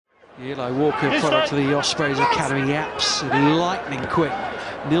Eli Walker, product of the Ospreys Academy, absolutely lightning quick.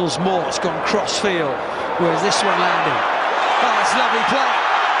 Nils Mort's gone crossfield. Where's this one landing? Oh, it's lovely play.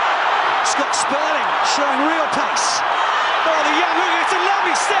 Scott Sperling showing real pace. Oh, the young hooker, it's a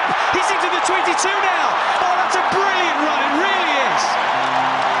lovely step. He's into the 22 now. Oh, that's a brilliant run, it really is.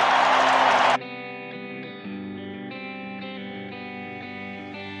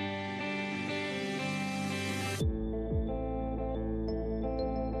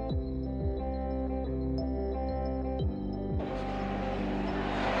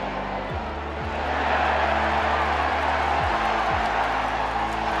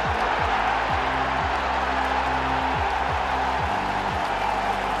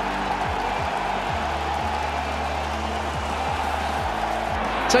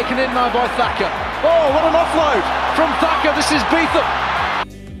 Taken in now by Thacker. Oh, what an offload from Thacker. This is Beetham.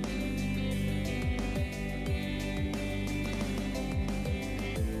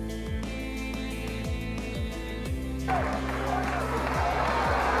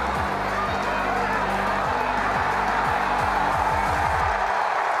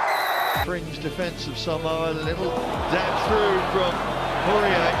 Fringe defence of Samoa, a little dab through from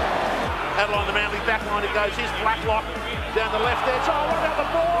Poirier. Out along the Manly back line it goes, here's Blacklock down the left edge. Oh, what about the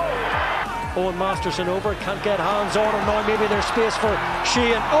ball? Owen Masterson over, can't get hands on him now. Maybe there's space for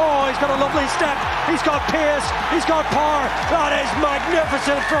Sheehan. Oh, he's got a lovely step. He's got pace. He's got power. That is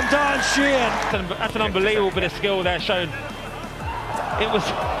magnificent from Dan Sheehan. That's an unbelievable bit of skill there shown. It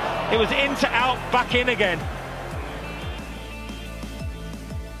was in to out, back in again.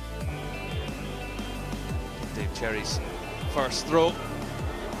 Dave Cherry's first throw.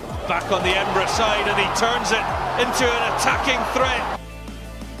 Back on the Edinburgh side, and he turns it into an attacking threat.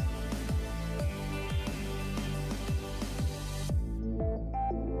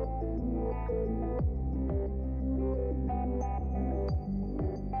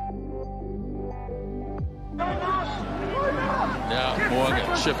 Now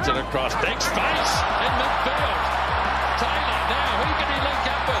Morgan shifted across, big space in midfield. Taylor now, who can he link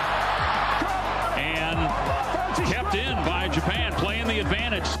up with? And kept in by Japan, playing the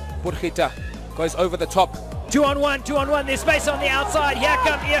advantage. Burgita goes over the top. 2-on-1, there's space on the outside. Here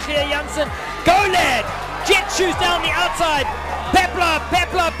comes Echia Janssen. Go lad! Jet shoots down the outside. Pepla's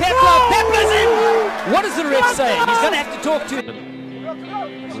in! What is the ref saying? He's going to have to talk to him.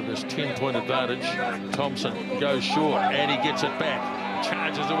 With this 10-point advantage, Thompson goes short and he gets it back.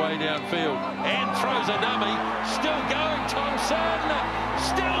 Charges away downfield and throws a dummy. Still going, Thompson!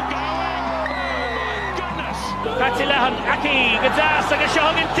 Still going! Katilahan, Aki, Gazas,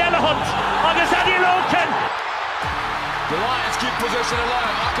 Agashong, and Delahunt, Agasadi Loken. The Lions keep possession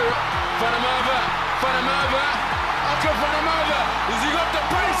alive. Aka, Fanamova, Aka, Fanamova. Has he got the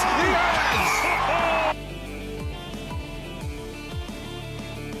pace? He has!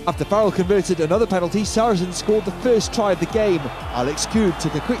 After Farrell converted another penalty, Saracens scored the first try of the game. Alex Coob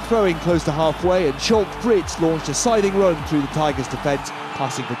took a quick throw-in close to halfway, and Schultz Brits launched a sliding run through the Tigers' defence,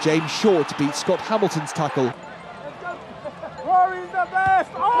 passing for James Shaw to beat Scott Hamilton's tackle. Rory's the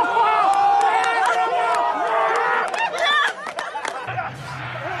best!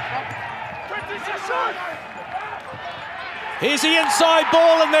 Here's the inside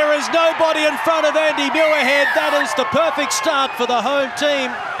ball, and there is nobody in front of Andy Muirhead. That is the perfect start for the home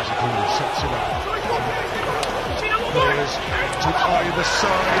team. Players to either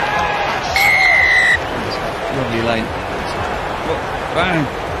side. Lovely line. Bang!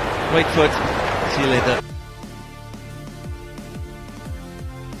 Right foot. See you later.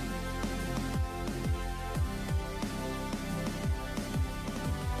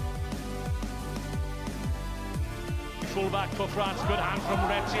 Fullback for France, good hand from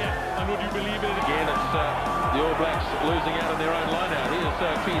Retia, and would you believe it Again, it's the All Blacks losing out on their own line out. Here's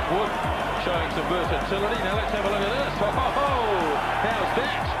Keith Wood showing some versatility. Now let's have a look at this. Oh, how's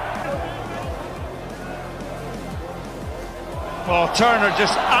that? Oh, Turner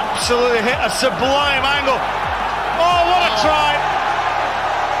just absolutely hit a sublime angle. Oh, what a try!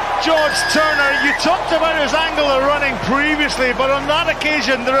 George Turner, you talked about his angle of running previously, but on that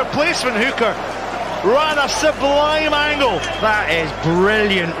occasion, the replacement hooker ran a sublime angle. That is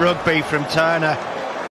brilliant rugby from Turner.